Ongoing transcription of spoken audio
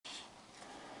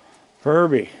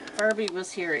Furby. Furby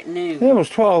was here at noon. It was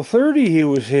 12:30 he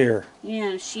was here.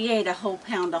 Yeah, she ate a whole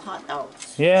pound of hot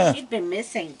dogs. Yeah. She'd been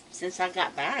missing since I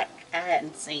got back. I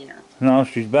hadn't seen her. No,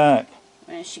 she's back.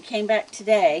 And she came back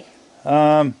today.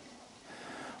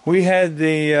 We had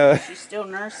the... she's still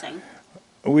nursing.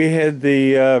 We had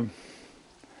the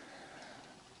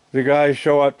guys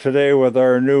show up today with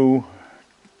our new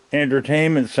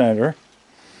entertainment center.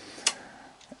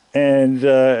 And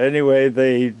anyway,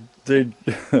 they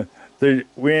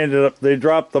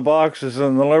dropped the boxes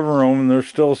in the living room and they're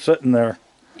still sitting there.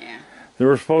 Yeah. They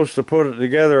were supposed to put it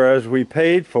together as we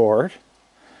paid for it.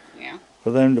 Yeah.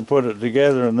 For them to put it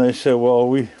together, and they said,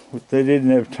 well, they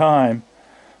didn't have time.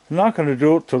 They're not going to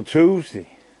do it till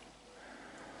Tuesday.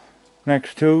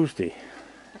 Next Tuesday.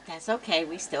 But that's okay.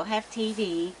 We still have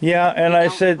TV. Yeah, and I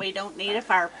said we don't need a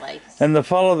fireplace. And the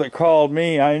fellow that called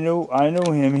me, I knew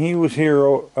him. He was here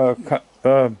a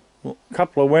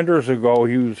couple of winters ago.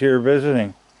 He was here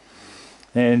visiting,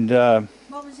 and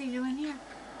what was he doing here?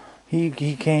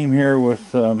 He came here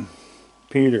with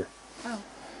Peter. Oh.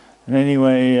 And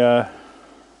anyway,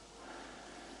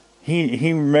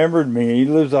 he remembered me. He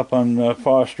lives up on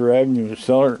Foster Avenue,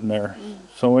 Sillerton there.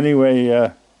 So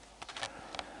anyway,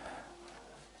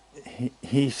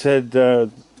 he said they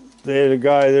had a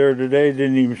guy there today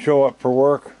didn't even show up for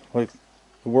work, like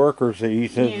the workers. He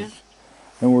said, yeah.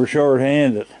 And we're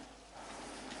short-handed.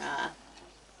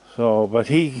 So, but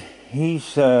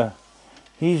he's an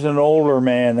older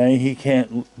man. He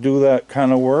can't do that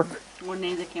kind of work. Well,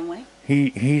 neither can we.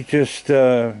 He just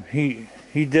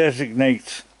he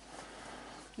designates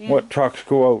what trucks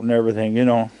go out and everything, you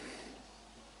know.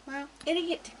 Well, it'll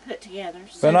get put together.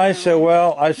 And I said,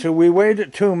 we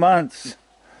waited 2 months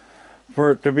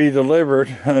for it to be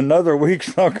delivered, and another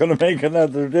week's not going to make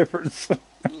another difference.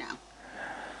 No.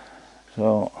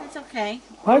 So. That's okay.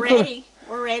 We're ready.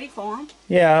 We're ready for them.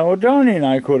 Yeah, well, Johnny and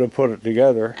I could have put it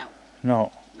together.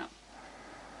 No.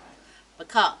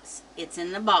 Because it's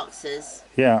in the boxes.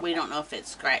 Yeah. We don't know if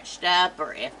it's scratched up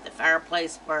or if the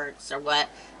fireplace works or what.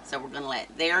 So we're going to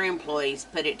let their employees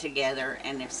put it together,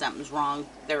 and if something's wrong,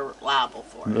 they're liable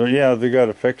for it. Yeah, they got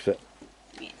to fix it.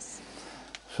 Yes.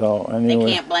 So anyway.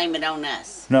 They can't blame it on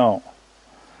us. No.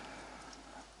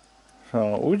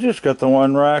 So we just got the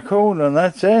one raccoon, and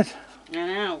that's it. I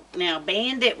know. Now,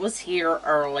 Bandit was here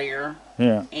earlier.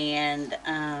 Yeah. And,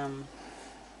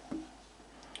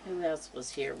 who else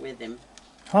was here with him?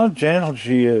 How gentle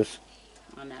she is.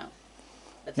 I know.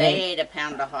 But they ate a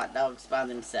pound of hot dogs by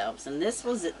themselves. And this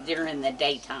was during the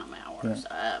daytime hours.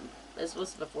 Yeah. This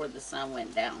was before the sun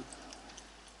went down.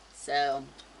 So,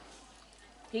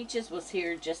 Peaches was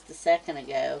here just a second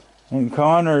ago. And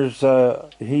Connor's,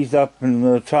 he's up in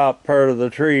the top part of the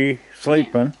tree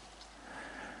sleeping. Yeah.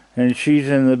 And she's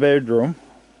in the bedroom.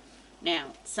 Now,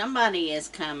 somebody is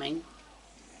coming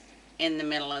in the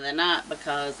middle of the night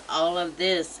because all of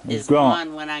this is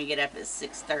gone when I get up at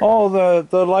 6:30. Oh,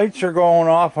 the lights are going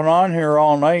off and on here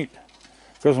all night.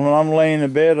 Because when I'm laying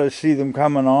in bed, I see them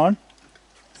coming on.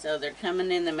 So they're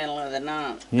coming in the middle of the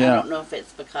night. Yeah. I don't know if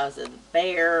it's because of the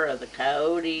bear or the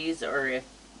coyotes or if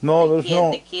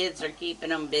the kids are keeping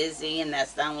them busy and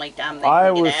that's the only time they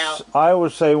can get out. I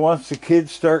would say once the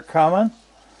kids start coming,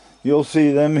 you'll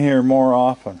see them here more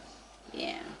often.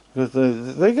 Yeah.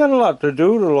 Because they got a lot to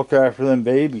do to look after them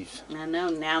babies. I know,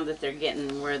 now that they're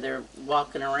getting where they're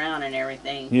walking around and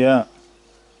everything. Yeah.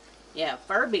 Yeah,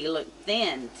 Furby looked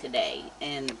thin today.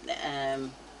 And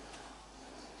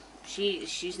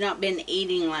she's not been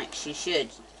eating like she should.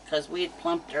 Because we had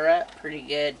plumped her up pretty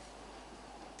good.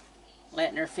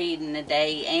 Letting her feed in the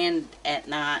day and at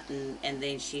night. And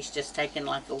then she's just taken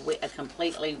like a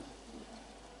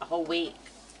whole week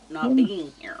not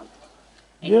being here.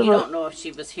 And you don't know if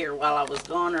she was here while I was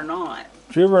gone or not.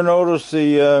 Did you ever notice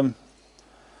they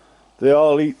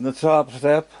all eat in the top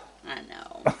step? I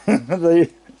know.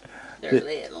 They're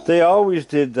little. They always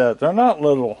did that. They're not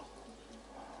little.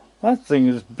 That thing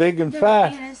is big and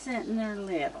fat. They're innocent and they're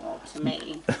little to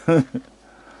me.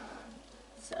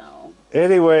 So.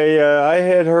 Anyway, I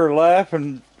had her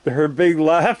laughing, her big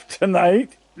laugh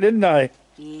tonight, didn't I?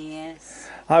 Yes.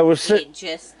 I was sitting. It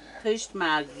just pushed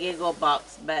my giggle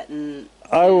box button.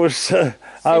 I was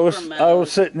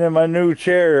sitting in my new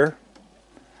chair,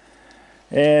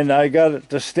 and I got it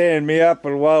to stand me up.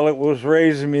 And while it was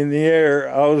raising me in the air,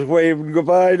 I was waving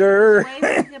goodbye to her.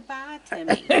 Waving goodbye to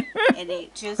me, and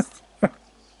it just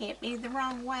hit me the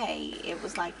wrong way. It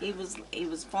was like he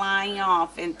was flying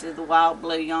off into the wild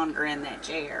blue yonder in that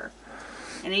chair.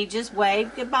 And he just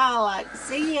waved goodbye like,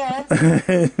 see ya.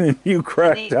 You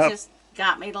cracked up. It just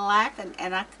got me to laughing,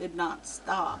 and I could not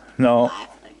stop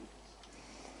laughing.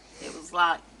 It was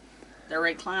like The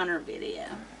recliner video.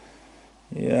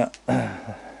 Yeah.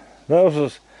 That was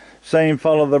the same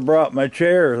fellow that brought my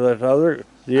chair, the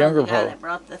younger the guy fellow. that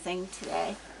brought the thing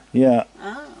today? Yeah.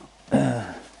 Oh.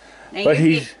 Now But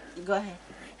go ahead.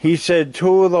 he said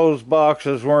 2 of those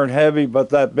boxes weren't heavy, but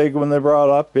that big one they brought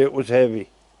up, it was heavy.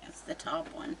 That's the top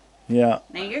one. Yeah.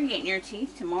 Now you're getting your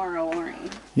teeth tomorrow, aren't you?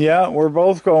 Yeah, we're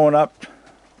both going up.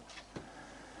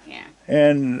 Yeah.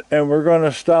 And we're going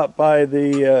to stop by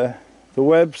the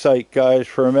website guys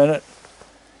for a minute.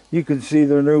 You can see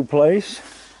their new place.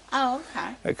 Oh,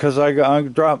 okay. Because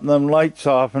I'm dropping them lights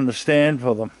off in the stand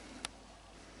for them.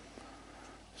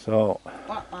 So.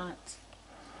 What lights?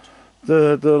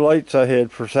 The lights I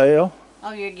had for sale.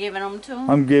 Oh, you're giving them to them?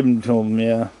 I'm giving them to them,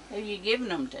 yeah. Who are you giving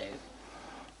them to?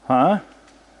 Huh?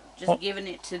 Just giving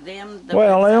it to them?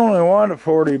 Well, they only wanted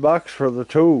 $40 for the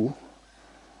 2.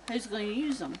 Who's going to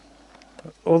use them?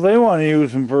 Well, they want to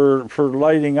use them for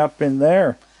lighting up in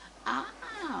there.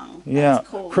 Oh, yeah, that's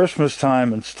cool. Christmas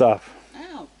time and stuff.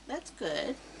 Oh, that's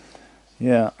good.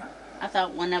 Yeah. I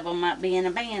thought one of them might be in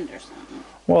a band or something.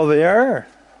 Well, they are.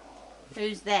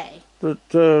 Who's they?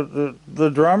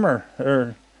 The drummer,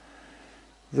 or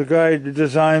the guy that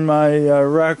designed my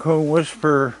Raccoon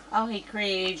Whisper. Oh, he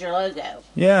created your logo.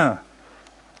 Yeah.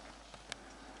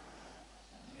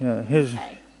 Yeah,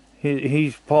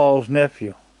 he's Paul's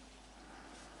nephew.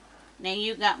 Now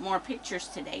you got more pictures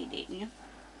today, didn't you?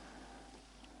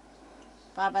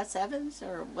 5x7s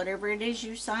or whatever it is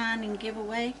you sign and give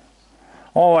away.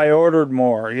 Oh, I ordered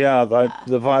more. Yeah, the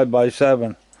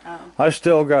 5x7. Oh. I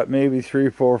still got maybe 3,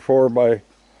 4 by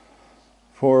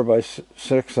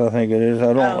 6. I think it is.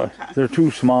 I don't. Okay. They're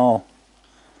too small.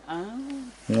 Oh.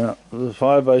 Yeah, the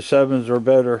 5x7s are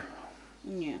better.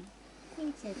 Yeah.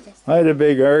 I had a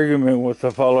big argument with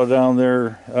the fellow down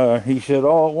there. He said,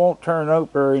 "Oh, it won't turn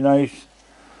out very nice,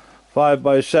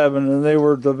 5x7," and they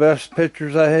were the best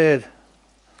pictures I had.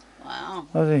 Wow.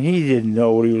 I said, he didn't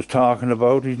know what he was talking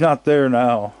about. He's not there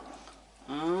now.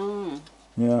 Oh.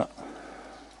 Yeah.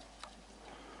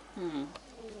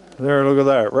 There, look at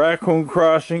that. Raccoon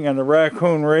crossing and a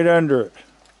raccoon right under it.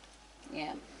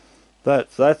 Yeah.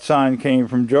 That sign came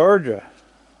from Georgia.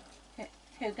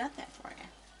 Who got that for you?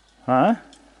 Huh?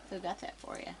 Who got that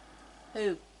for you?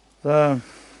 Who?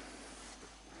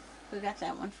 Who got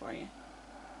that one for you?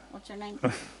 What's her name?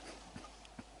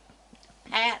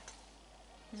 Pat?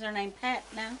 Is her name Pat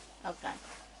now? Okay.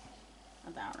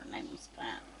 I thought her name was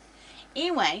Pat.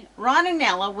 Anyway, Ron and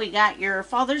Nella, we got your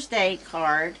Father's Day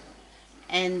card.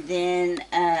 And then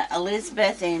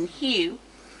Elizabeth and Hugh,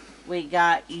 we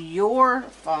got your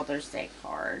Father's Day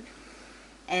card.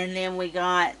 And then we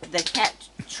got the cat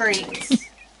treats.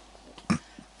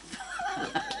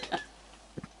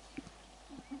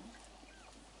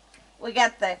 we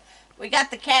got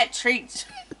the cat treats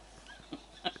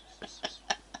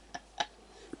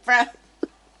from.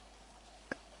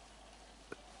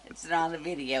 It's not a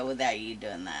video without you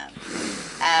doing that.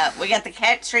 We got the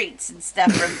cat treats and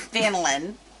stuff from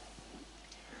Finland.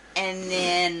 And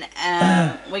then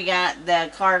we got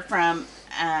the card from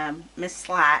Miss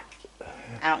Slack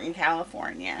out in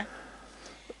California.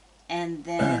 And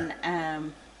then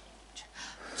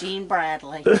Jean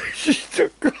Bradley. She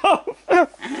took off.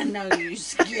 I know you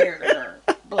scared her.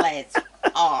 Bless her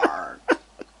heart.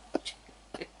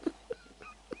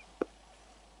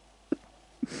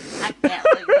 I can't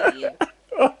look at you.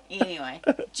 Anyway,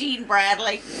 Jean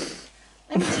Bradley.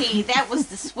 Let me tell you, that was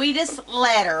the sweetest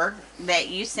letter that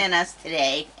you sent us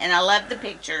today. And I love the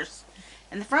pictures.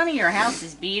 And the front of your house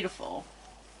is beautiful.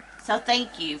 So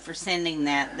thank you for sending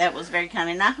that. That was very kind.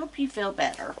 And I hope you feel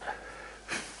better.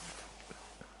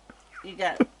 You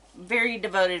got a very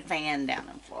devoted fan down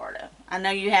in Florida. I know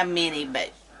you have many,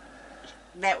 but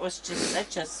that was just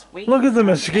such a sweet... Look at the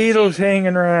mosquitoes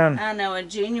hanging around. I know, a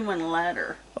genuine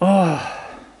letter. Oh.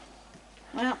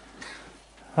 Well...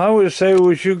 I would say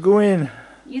we should go in.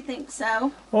 You think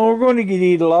so? Well, we're going to get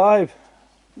eat alive.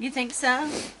 You think so?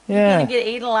 Yeah. You're going to get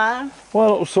eat alive?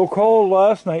 Well, it was so cold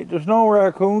last night. There's no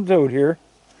raccoons out here.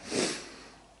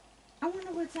 I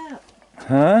wonder what's up.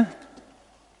 Huh?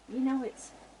 You know,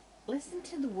 it's... Listen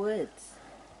to the woods.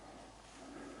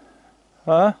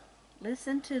 Huh?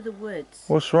 Listen to the woods.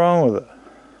 What's wrong with it?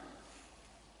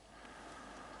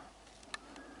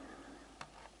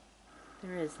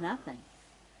 There is nothing.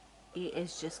 It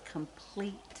is just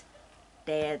complete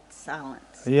dead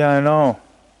silence. Yeah, I know.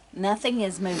 Nothing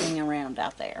is moving around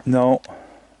out there. No,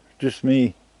 just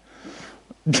me.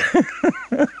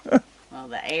 Well,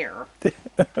 the air.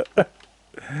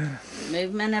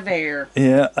 Movement of air.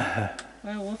 Yeah.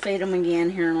 Well, we'll feed them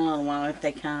again here in a little while if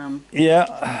they come.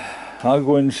 Yeah. I'll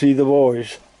go and see the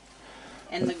boys.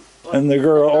 And And the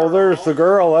girl, oh, there's the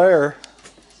girl there.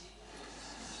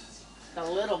 The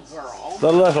little girl.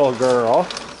 The little girl.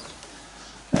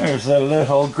 There's the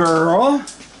little girl.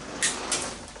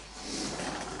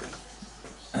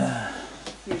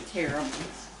 You're terrible.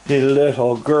 The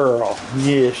little girl.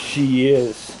 Yes, she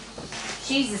is.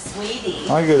 She's a sweetie.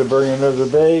 I gotta bring another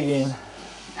bag in.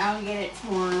 I'll get it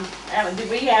tomorrow. Do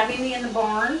we have any in the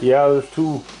barn? Yeah, there's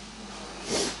 2.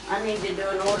 I need to do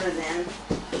an order then.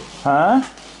 Huh? I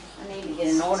need to get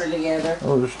an order together.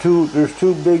 Oh, there's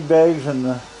two big bags in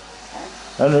the,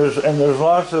 and there's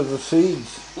lots of the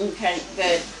seeds. Okay,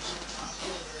 good.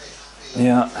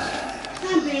 Yeah.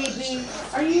 Hi, baby.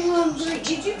 Are you hungry?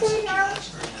 Did you feed her?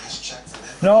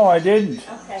 No, I didn't.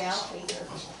 Okay, I'll feed her.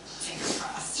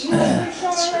 You hungry,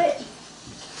 Charlotte?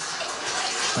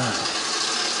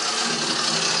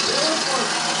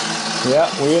 Yeah,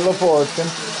 Wheel of Fortune.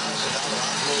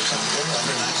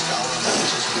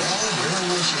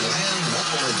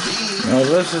 Now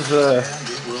this is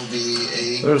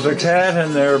there's a cat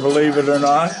in there, believe it or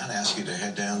not. Ask you to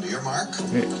head down to your mark.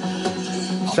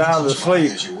 Sound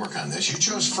asleep. As you work on this, you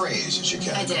chose phrase as your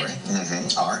category. I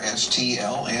did.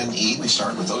 R-S-T-L-N-E. We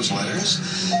start with those letters.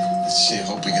 Let's see. I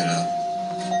hope we get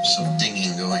some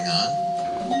dinging going on.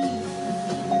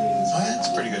 Oh, that's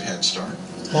a pretty good head start.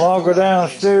 Well, I'll go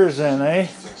downstairs then, eh?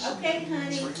 Okay,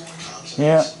 honey.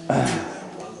 Yeah.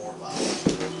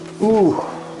 Ooh.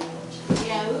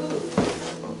 Yeah, ooh.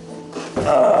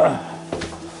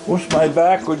 Wish my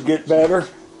back would get better.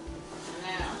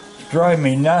 Now. Drive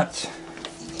me nuts.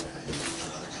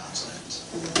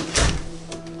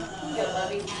 Go,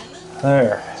 lovey.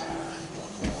 There.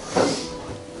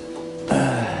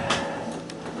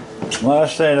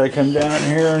 Last night I come down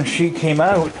here and she came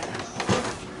out.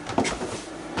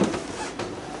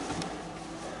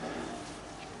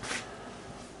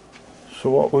 So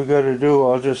what we got to do,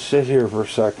 I'll just sit here for a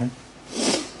second.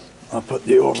 I'll put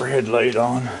the overhead light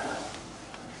on.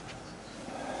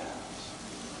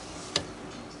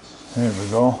 There we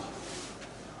go.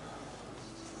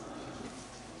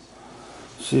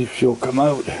 See if she'll come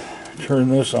out. Turn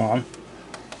this on.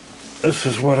 This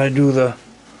is what I do the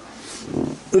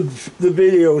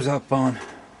videos up on.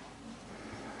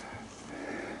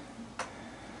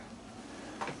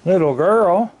 Little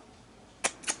girl.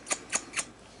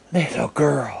 Little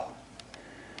girl.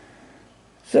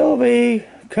 Sylvie,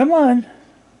 come on.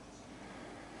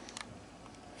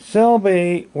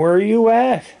 Sylvie, where are you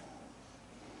at?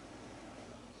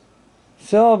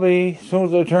 Sylvie, as soon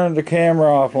as I turned the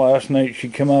camera off last night, she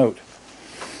come out.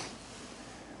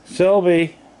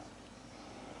 Sylvie,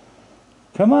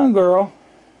 come on, girl.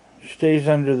 She stays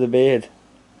under the bed.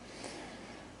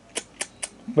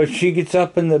 But she gets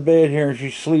up in the bed here and she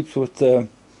sleeps with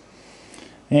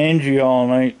Angie all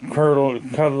night,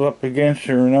 cuddled up against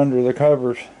her and under the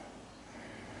covers.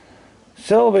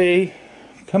 Sylvie,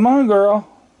 come on, girl.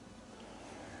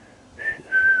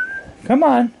 Come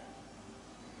on.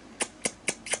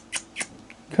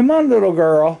 Come on, little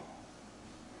girl.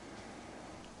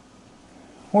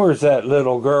 Where's that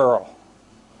little girl?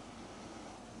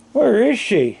 Where is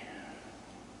she?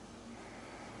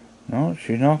 No,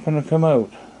 she's not going to come out.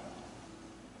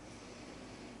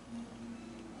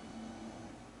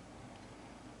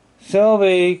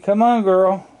 Sylvie, come on,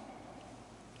 girl.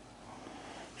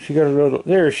 She got a little...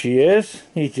 There she is.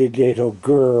 It's a little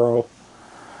girl.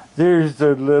 There's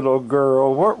the little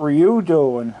girl. What were you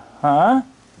doing? Huh?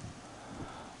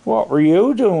 What were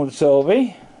you doing,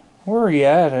 Sylvie? Where are you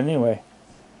at, anyway?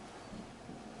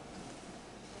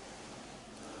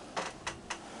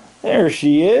 There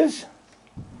she is.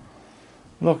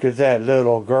 Look at that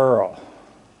little girl.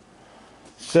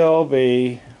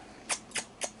 Sylvie.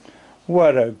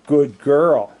 What a good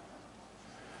girl.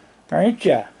 Aren't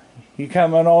ya? You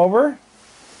coming over?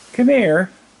 Come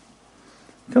here.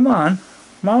 Come on.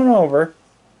 Come on over.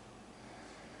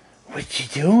 What you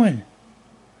doing?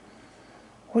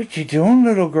 What you doing,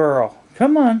 little girl?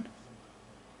 Come on.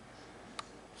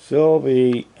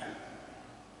 Sylvie.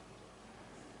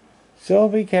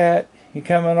 Sylvie cat, you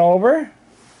coming over?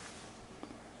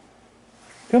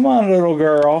 Come on, little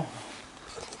girl.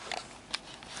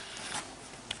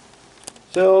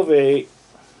 Sylvie.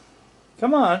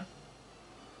 Come on.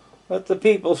 Let the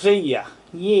people see ya.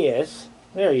 Yes.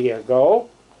 There you go.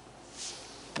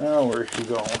 Now where's she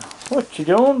going? What you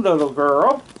doing, little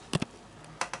girl?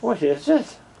 What is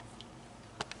it?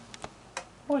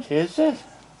 What is it?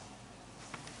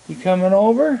 You coming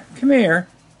over? Come here.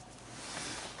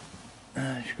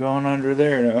 She's going under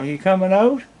there now. You coming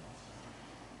out?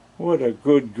 What a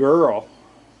good girl.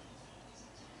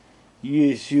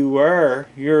 Yes, you are.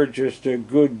 You're just a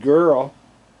good girl.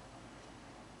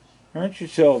 Aren't you,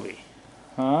 Sylvie?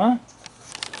 Huh?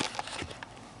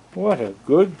 What a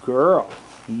good girl.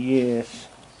 Yes.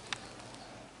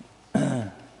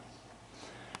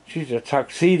 She's a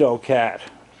tuxedo cat.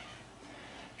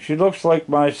 She looks like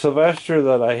my Sylvester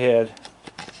that I had.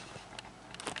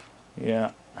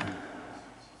 Yeah.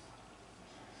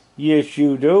 Yes,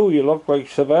 you do. You look like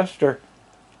Sylvester.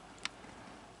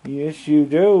 Yes, you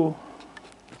do.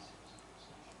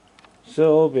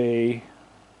 Sylvie.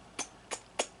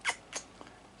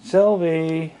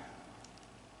 Sylvie.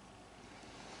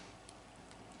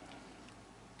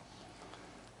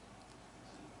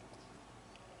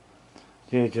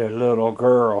 She's a little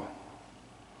girl.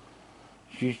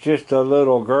 She's just a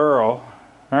little girl,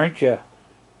 aren't you?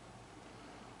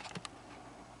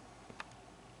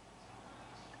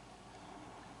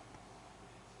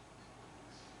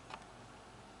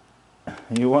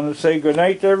 You want to say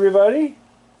goodnight to everybody?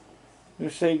 You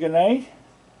say goodnight?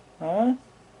 Huh?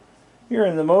 You're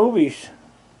in the movies.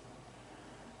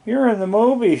 You're in the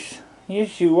movies.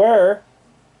 Yes, you were.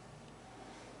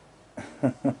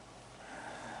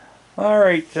 All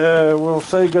right, we'll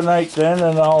say goodnight then,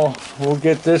 and we'll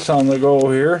get this on the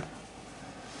go here.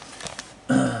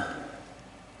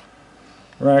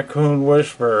 Raccoon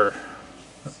Whisperer.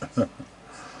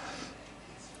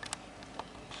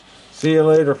 See you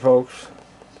later, folks.